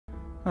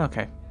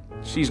Okay.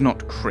 She's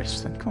not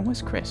Chris then. Come on,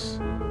 where's Chris?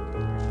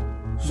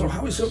 So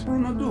how is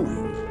Bruno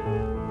doing?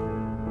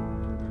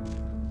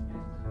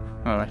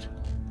 Alright.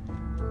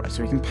 Right,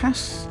 so we can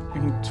pass. We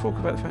can talk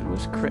about the fact.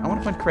 Where's Chris? I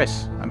want to find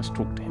Chris. I must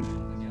talk to him.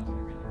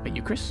 Are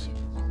you Chris?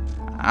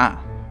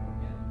 Ah.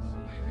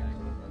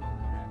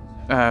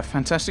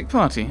 Fantastic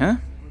party, huh?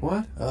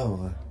 What?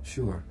 Oh,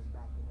 sure.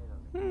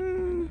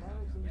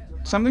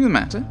 Something the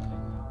matter?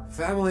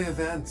 Family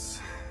events.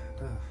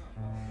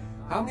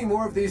 How many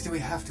more of these do we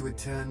have to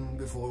attend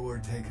before we're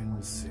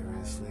taken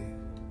seriously?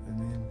 I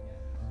mean,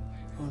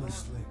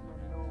 honestly.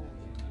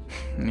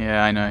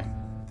 Yeah, I know.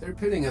 They're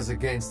pitting us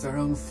against our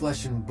own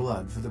flesh and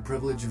blood for the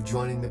privilege of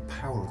joining the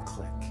power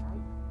clique.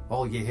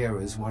 All you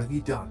hear is, what have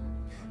you done?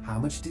 How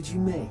much did you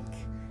make?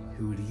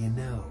 Who do you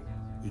know?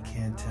 You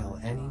can't tell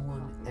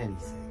anyone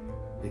anything,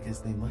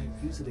 because they might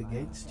use it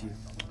against you.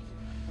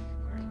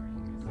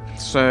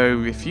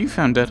 So, if you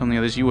found dirt on the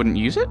others, you wouldn't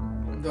use it?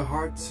 The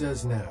heart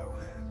says no,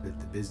 but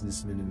the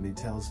businessman in me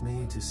tells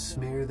me to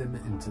smear them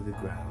into the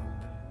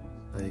ground.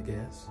 I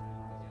guess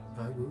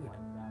I would.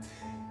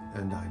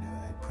 And I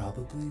know they'd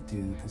probably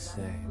do the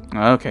same.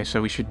 Okay,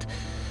 so we should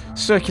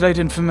circulate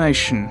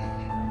information.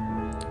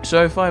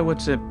 So if I were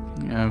to,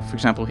 for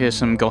example, hear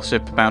some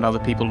gossip about other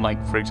people,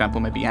 like, for example,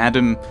 maybe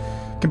Adam,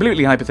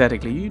 completely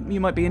hypothetically,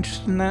 you might be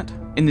interested in that?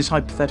 In this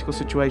hypothetical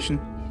situation?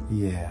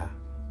 Yeah,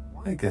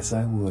 I guess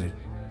I would.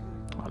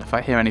 Well, if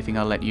I hear anything,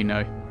 I'll let you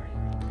know.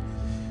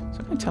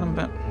 So can I tell him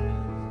about...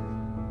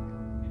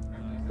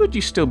 Would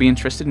you still be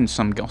interested in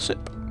some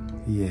gossip?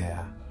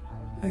 Yeah,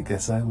 I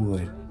guess I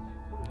would.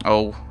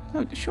 Oh,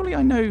 no, surely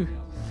I know.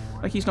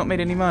 Like, he's not made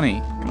any money.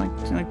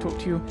 Can I talk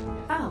to you?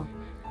 Oh,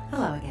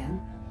 hello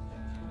again.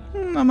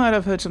 I might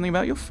have heard something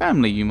about your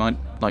family you might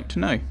like to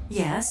know.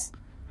 Yes?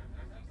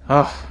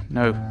 Oh,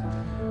 no.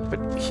 But,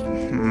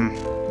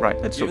 right,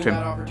 let's talk to him.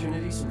 That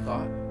opportunity some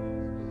thought?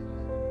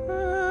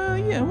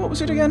 Yeah, what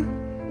was it again?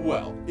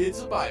 Well,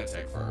 it's a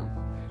biotech firm.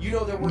 You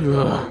know they're working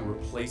on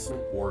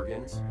replacement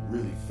organs.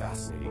 Really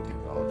fascinating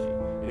technology.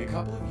 In a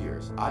couple of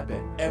years, I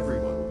bet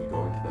everyone will be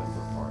going to them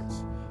for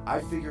parts. I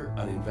figure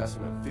an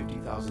investment of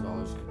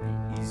 $50,000 could be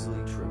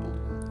easily tripled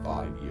in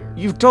 5 years.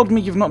 You've told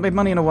me you've not made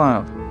money in a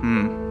while.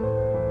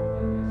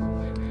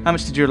 How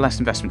much did your last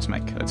investments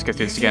make? Let's go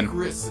through this again. You take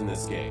risks in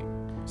this game.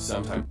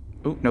 Sometimes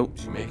Oh, no,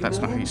 you make that's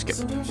not how you skip.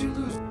 Sometimes you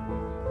lose.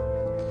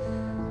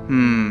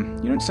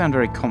 You don't sound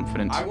very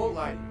confident. I won't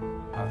lie to you.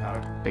 I've had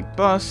a... Big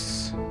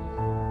busts.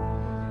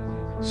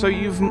 So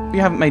you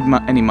haven't made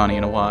any money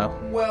in a while.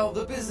 Well,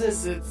 the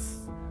business, it's...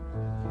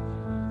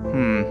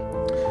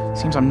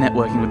 Seems I'm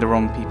networking with the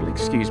wrong people,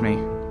 excuse me.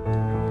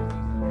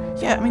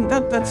 Yeah, I mean,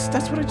 that's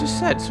what I just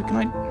said, so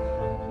can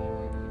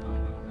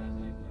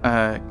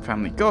I...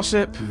 family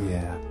gossip.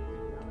 Yeah.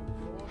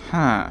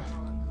 Huh.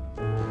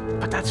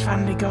 But that's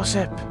family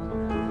gossip.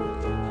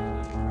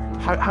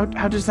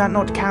 How does that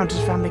not count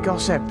as family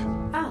gossip?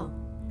 Oh,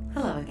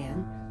 hello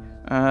again.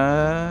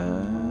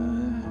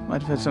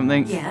 Might have heard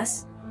something.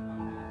 Yes?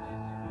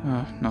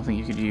 Nothing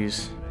you could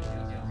use.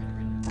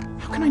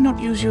 How can I not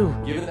use you?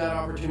 Given that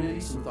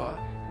opportunity some thought?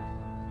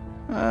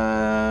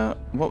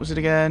 What was it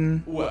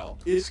again? Well,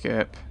 it's...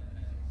 Skip.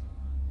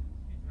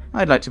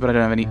 I'd like to, but I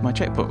don't have my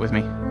checkbook with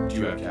me. Do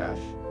you have cash?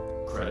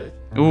 Credit?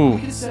 Ooh.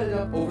 We can set it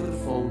up over the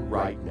phone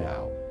right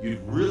now. You'd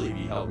really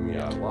be helping me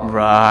out a lot.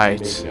 Right.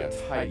 Making a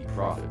tidy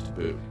profit to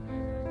boot.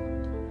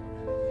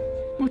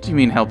 What do you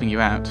mean helping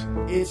you out?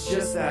 It's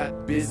just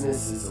that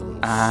business is a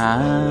little slow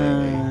Ah.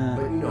 lately.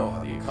 But you know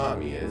how the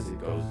economy is. It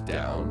goes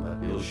down,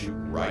 but it'll shoot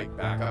right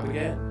back up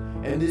again.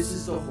 And this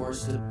is the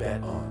horse to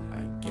bet on.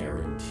 I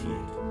guarantee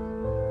it.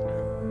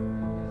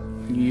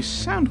 You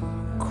sound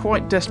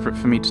quite desperate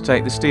for me to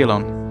take this deal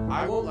on.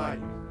 I won't lie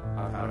to you.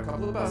 I've had a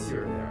couple of busts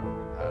here and there.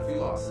 Had a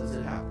few losses.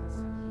 It happens.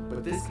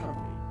 But this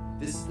company,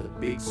 this is the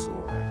big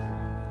score right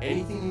here.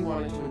 Anything you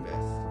wanted to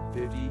invest,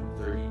 50,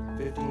 30,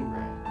 15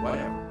 grand,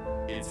 whatever.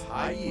 It's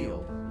high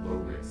yield, low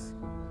risk.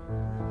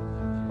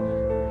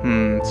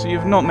 So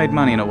you've not made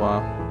money in a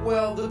while.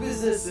 Well, the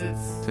business,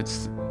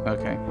 It's...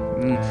 okay.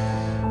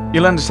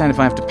 You'll understand if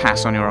I have to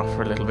pass on your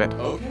offer a little bit.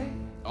 Okay,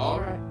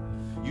 alright.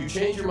 You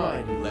change your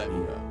mind, you let me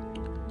know.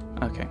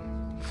 Okay,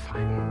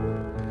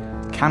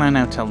 fine. Can I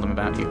now tell them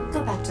about you?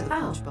 Go back to the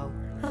punch bowl.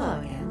 Hello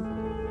again.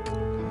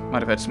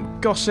 Might have heard some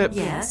gossip.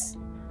 Yes?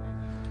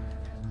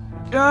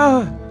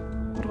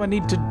 What do I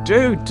need to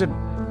do to...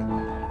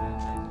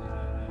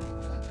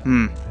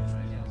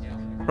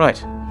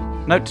 Right.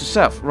 Note to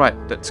self. Right,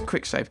 that's a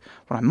quick save.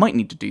 What I might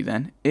need to do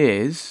then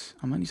is...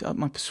 I might need to up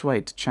my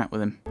persuade to chat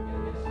with him.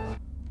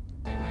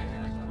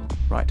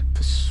 Right,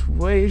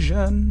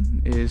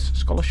 persuasion is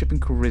scholarship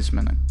and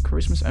charisma. Now,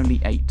 charisma's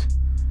only 8.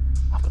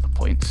 I've got the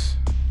points.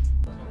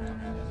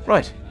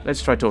 Right,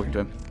 let's try talking to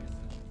him.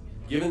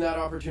 Given that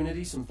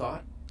opportunity some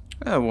thought?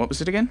 Oh, what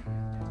was it again?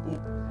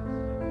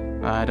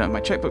 I don't have my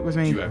checkbook with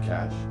Do me. you have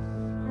cash?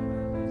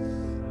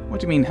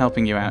 What do you mean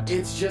helping you out?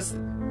 It's just...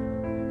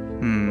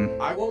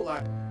 I won't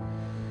lie.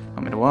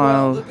 I'm in a Well,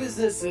 while. the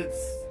business, it's...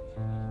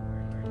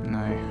 No.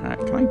 Alright,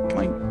 can I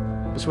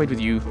persuade with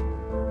you?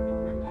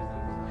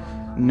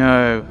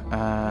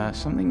 No.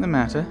 Something the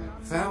matter?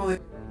 Family.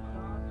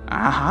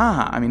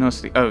 Aha! I mean,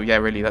 honestly. Oh, yeah,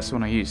 really, that's the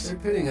one I used. They're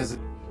pitting us.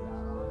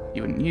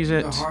 You wouldn't use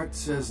it. The heart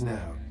says no.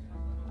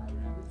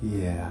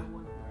 Yeah,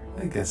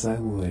 I guess I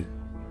would.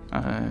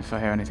 If I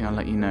hear anything, I'll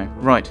let you know.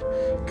 Right.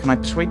 Can I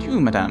persuade you,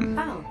 madame?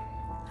 Oh,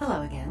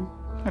 hello again.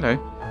 Hello.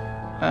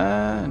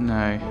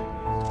 No.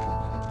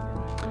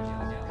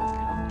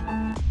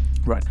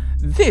 Right.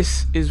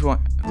 This is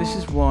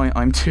why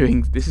I'm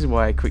doing. This is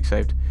why I quick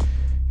saved.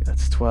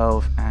 That's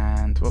 12,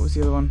 and what was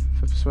the other one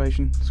for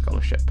persuasion?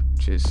 Scholarship,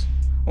 which is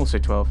also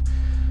 12.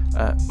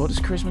 What does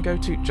charisma go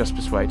to? Just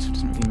persuade, so it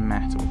doesn't really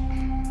matter.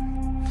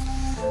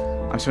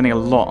 I'm spending a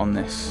lot on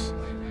this.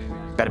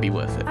 Better be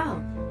worth it.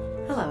 Oh,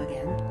 hello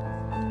again.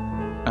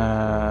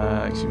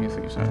 Excuse me, I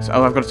think it's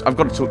oh, I've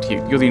got to talk to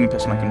you. You're the only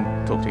person I can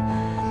talk to,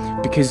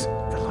 because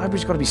the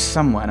library's got to be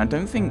somewhere, and I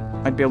don't think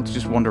I'd be able to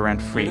just wander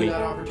around freely. Given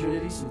that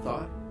opportunity, some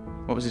thought.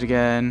 What was it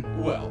again?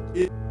 Well,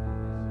 it.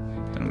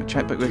 Don't have a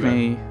checkbook with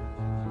me.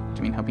 Do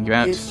you mean helping you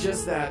out? It's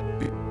just that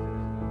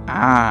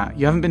Ah,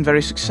 you haven't been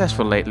very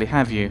successful lately,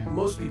 have you?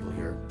 most people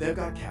here, they've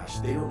got cash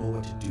they don't know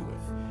what to do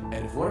with,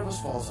 and if one of us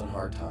falls on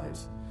hard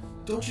times,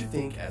 don't you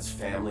think, as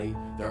family,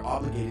 they're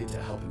obligated to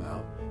help him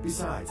out?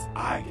 Besides,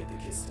 I get the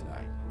kiss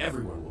tonight.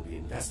 Everyone will be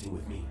investing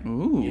with me.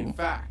 Ooh. In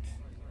fact,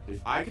 if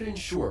I could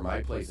ensure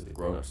my place at the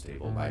grown-ups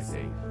table by,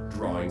 say,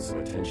 drawing some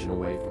attention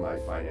away from my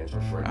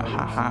financial shortcomings,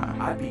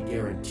 I'd be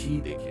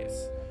guaranteed the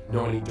kiss.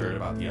 Know any dirt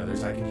about the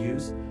others I could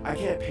use? I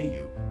can't pay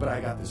you, but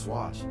I got this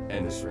watch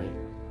and this ring.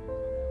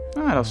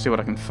 Alright, I'll see what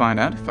I can find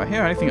out. If I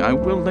hear anything, I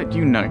will let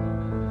you know.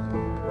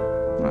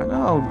 Right,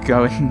 I'll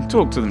go and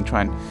talk to them,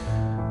 try and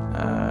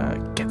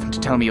get them to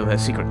tell me all their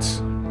secrets.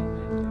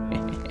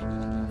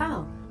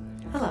 Oh,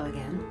 hello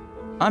again.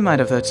 I might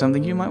have heard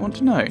something you might want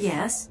to know.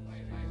 Yes,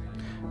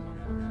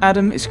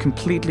 Adam is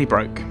completely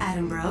broke.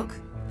 Adam broke.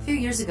 A few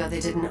years ago, they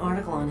did an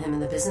article on him in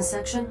the business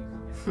section.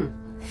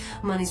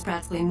 Money's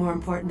practically more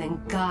important than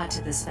God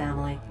to this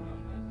family.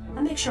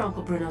 I'll make sure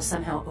Uncle Bruno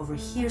somehow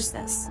overhears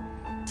this.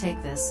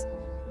 Take this.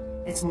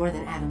 It's more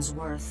than Adam's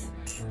worth.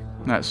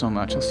 That's not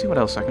much. I'll see what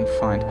else I can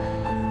find.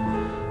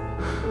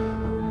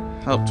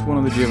 Helped one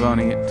of the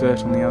Giovanni get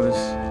dirt on the others.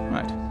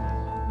 Right.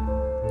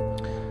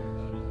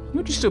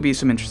 Would you still be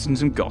some interested in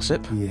some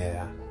gossip?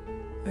 Yeah,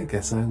 I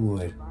guess I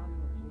would.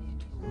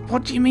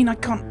 What do you mean I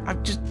can't?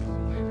 I've just...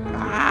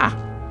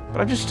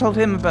 But I've just told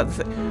him about the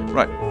thing.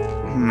 Right.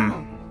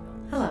 Oh,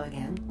 hello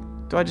again.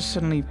 Do I just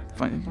suddenly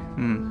find...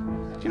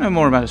 Do you know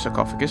more about a The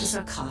sarcophagus?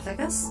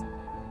 sarcophagus?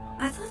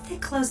 I thought they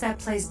closed that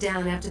place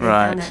down after they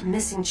Right. found that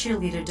missing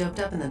cheerleader doped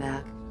up in the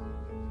back.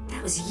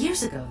 That was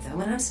years ago, though,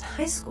 when I was in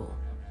high school.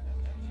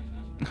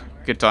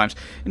 Good times.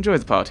 Enjoy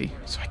the party.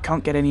 So I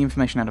can't get any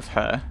information out of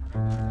her.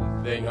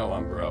 They know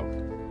I'm broke.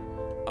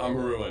 I'm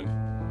ruined.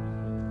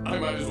 I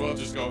might as well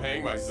just go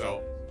hang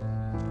myself.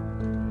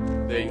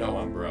 They know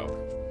I'm broke.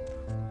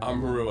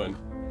 I'm ruined.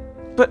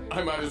 But...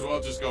 I might as well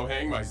just go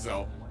hang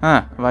myself.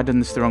 have I done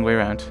this the wrong way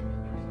around?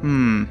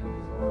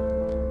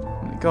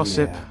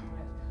 Gossip. Yeah.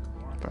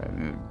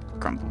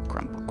 Grumble,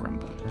 grumble,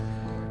 grumble.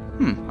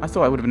 I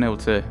thought I would have been able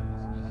to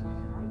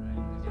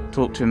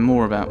talk to him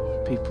more about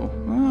people.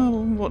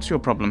 Oh, what's your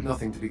problem?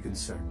 Nothing to be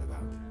concerned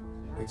about.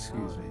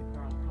 Excuse me.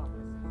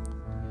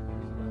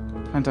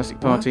 Fantastic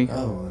party. What?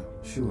 Oh,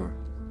 sure.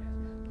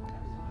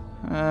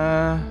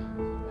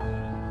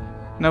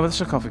 Know where the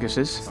sarcophagus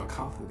is?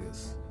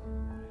 Sarcophagus?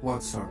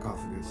 What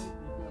sarcophagus?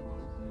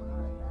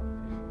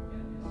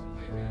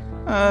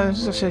 Did I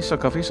say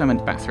sarcophagus? I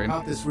meant bathroom.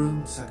 Out this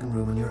room, second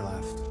room on your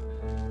left.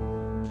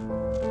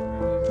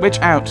 Which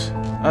out?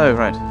 Oh,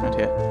 right. Right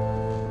here.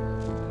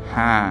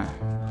 Ha.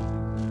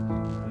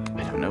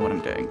 I don't know what I'm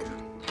doing.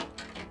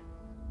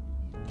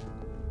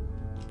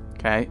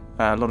 Okay.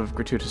 A lot of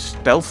gratuitous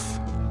stealth.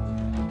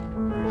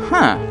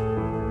 Huh.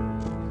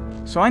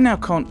 So I now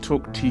can't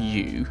talk to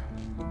you.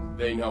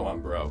 They know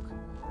I'm broke.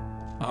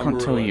 I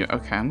can't tell you.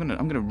 Okay, I'm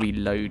gonna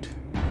reload.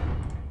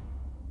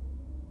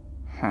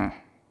 Huh.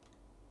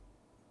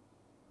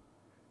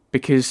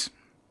 Because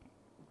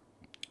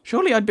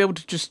surely I'd be able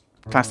to just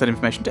pass that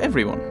information to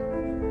everyone.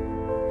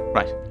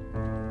 Right.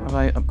 Have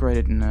I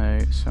upgraded? No.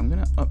 So I'm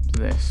gonna up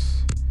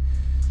this.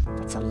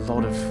 That's a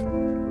lot of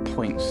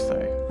points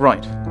though.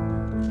 Right.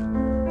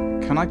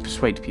 Can I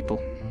persuade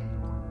people?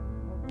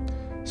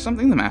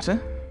 Something the matter?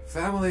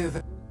 Family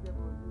of...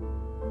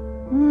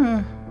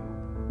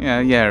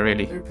 Yeah,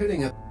 really. They're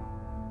pitting up.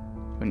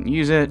 Wouldn't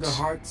use it. The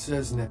heart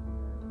says no.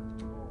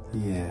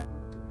 Yeah.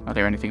 I'll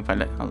hear anything if I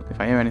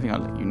hear anything, I'll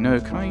let you know.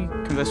 Can I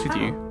converse with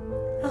you?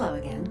 Hello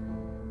again.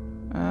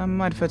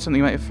 Might have heard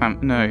something about your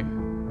no.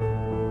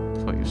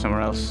 Thought you were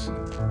somewhere else.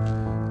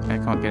 I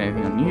can't get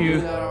anything on Given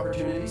you. that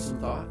opportunity, some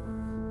thought.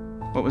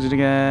 What was it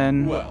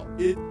again? Well,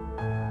 it.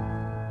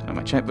 Don't have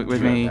my checkbook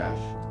with Do you me. have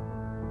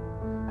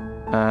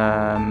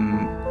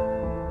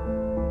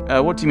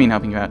cash? What do you mean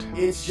helping you out?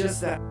 It's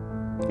just that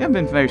You haven't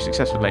been very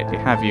successful lately,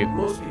 have you?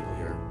 most people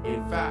here,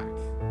 in fact,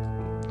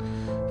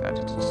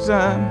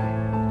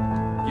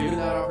 given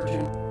that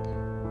opportunity,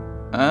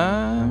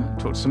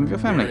 talk to some of your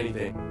or family.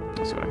 anything.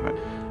 That's what I got.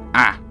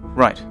 Ah,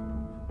 right.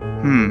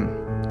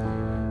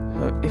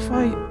 So if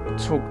I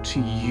talk to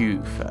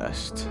you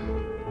first.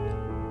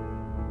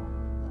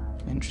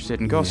 Interested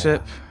in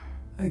gossip.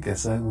 I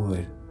guess I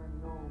would.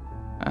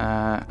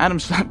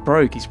 Adam's flat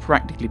broke. He's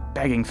practically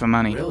begging for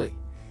money. Really?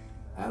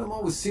 Adam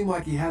always seemed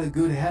like he had a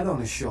good head on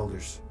his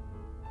shoulders.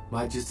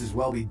 Might just as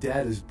well be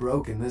dead as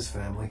broke in this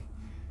family.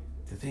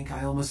 To think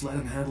I almost let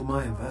him handle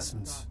my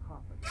investments.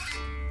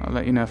 I'll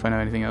let you know if I know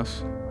anything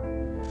else.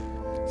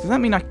 Does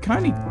that mean I can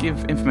only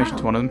give information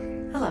to one of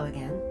them? Hello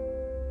again.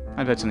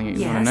 I've heard something you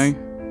Yes. want to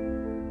know.